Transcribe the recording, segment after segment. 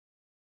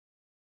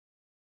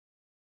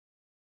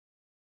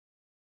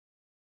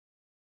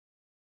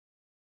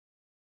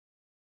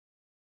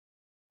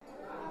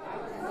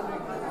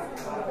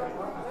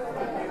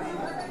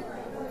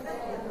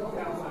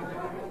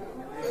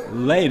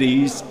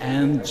Ladies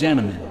and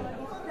gentlemen,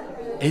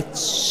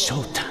 it's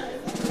showtime.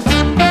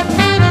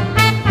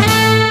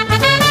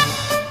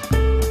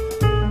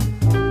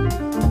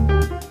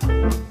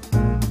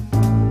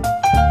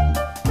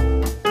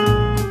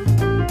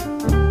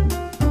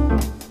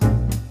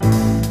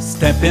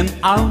 Stepping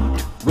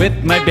out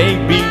with my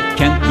baby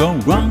can't go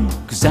wrong,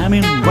 'cause I'm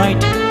in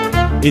white.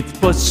 It's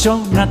for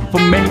sure, not for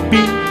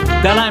maybe,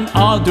 that I'm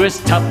all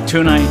dressed up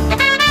tonight.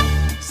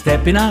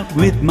 Stepping out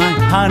with my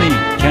honey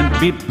can't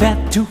be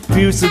bad to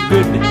feel so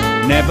good.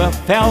 Never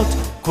felt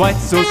quite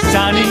so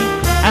sunny,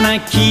 and I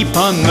keep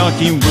on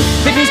knocking wood.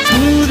 Taking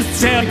smooth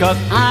sail 'cause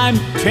I'm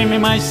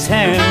trimming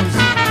myself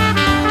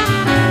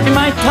in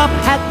my top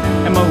hat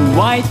and my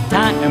white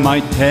tie and my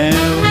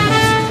tails.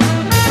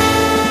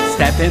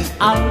 Stepping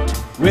out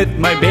with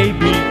my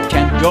baby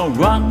can't go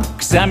wrong,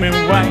 'cause I'm in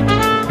white.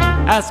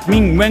 Ask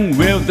me when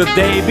will the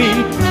day be?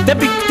 The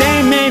big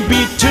day may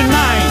be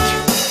tonight.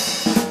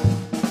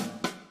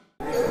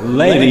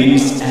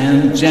 Ladies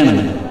and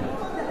gentlemen,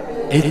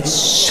 it's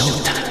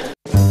showtime.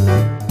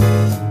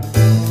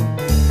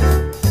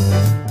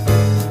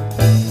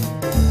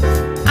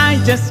 I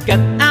just got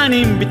an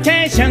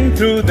invitation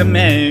through the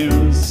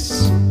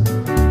mails.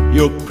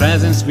 Your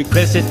presence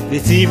requested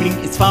this evening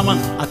is from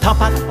a top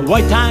hat, a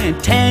white tie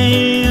and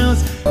tails.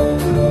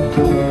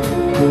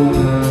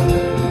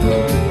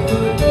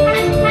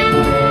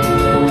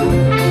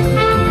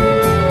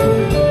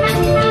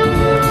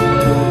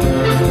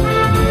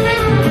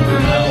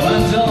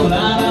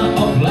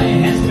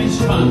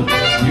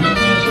 You can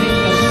think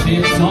of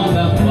ships on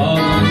the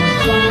bottom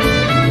strong.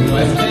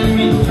 Western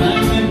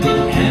time and the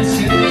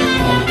answer is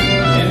wrong.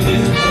 And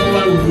this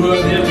whole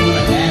world never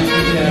has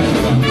to get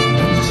wrong.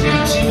 Chim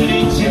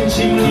chimney, chim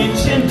chimney,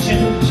 chim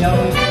chim chow.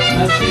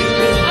 I see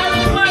this out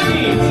of my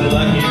knees,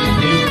 like it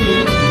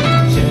did.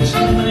 Chim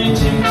chimney,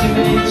 chim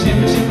chimney, chim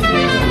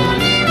chimney.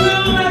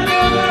 Look like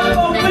a lot of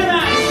open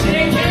eyes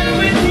shaking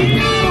with you.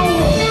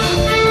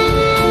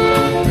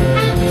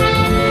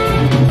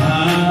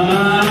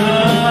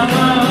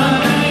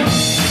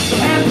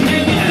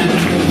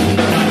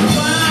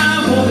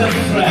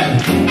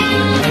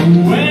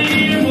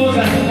 When was I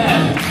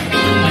left?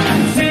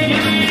 I'm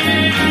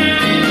singing,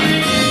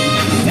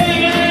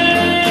 singing,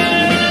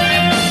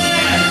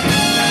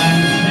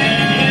 I'm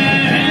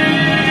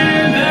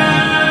singing the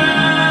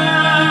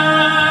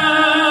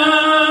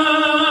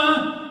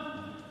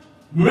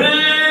rain.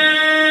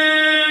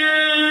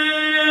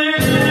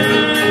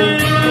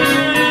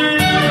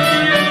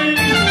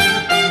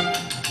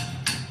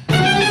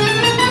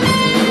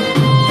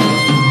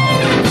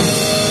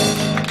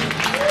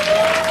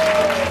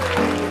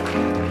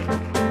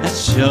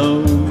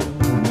 Show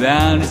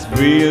that is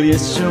really a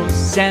show,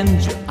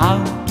 send you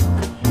out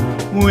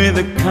with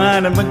a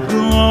kind of a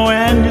glow,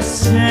 and you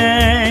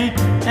say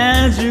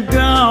as you go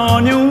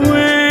on your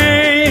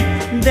way,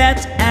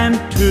 that's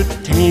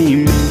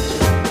entertainment.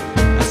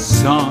 A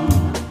song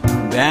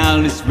that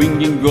is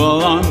ringing,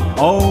 go on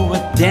over,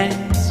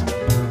 dance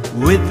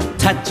with a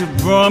touch of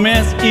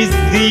romance is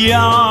the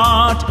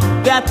art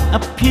that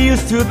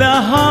appeals to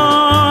the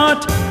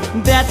heart.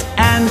 That's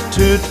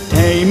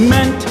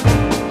entertainment.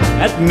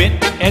 Admit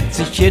it's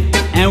a hit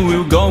and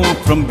we'll go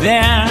from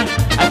there.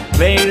 I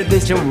played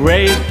this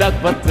charade that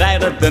was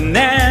right at the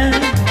net.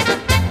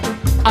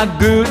 A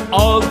good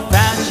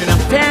old-fashioned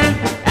affair.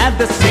 At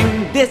the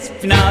sing this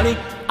finale,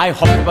 I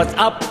hope it was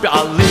up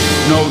your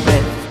lips, no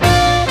that.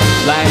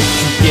 Like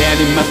you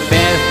getting my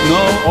best,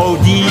 no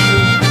ordeal.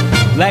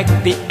 Like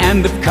the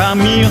end of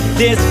Camille,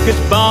 this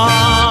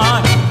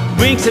goodbye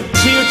brings a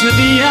tear to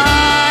the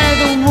eye.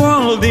 The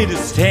world is a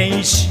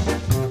stage.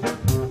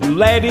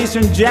 Ladies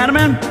and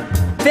gentlemen,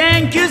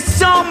 thank you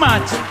so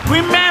much.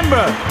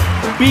 Remember,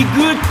 be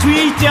good to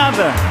each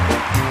other.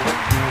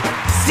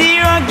 See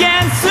you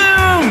again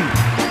soon.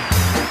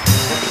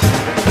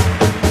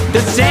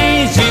 The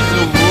stage is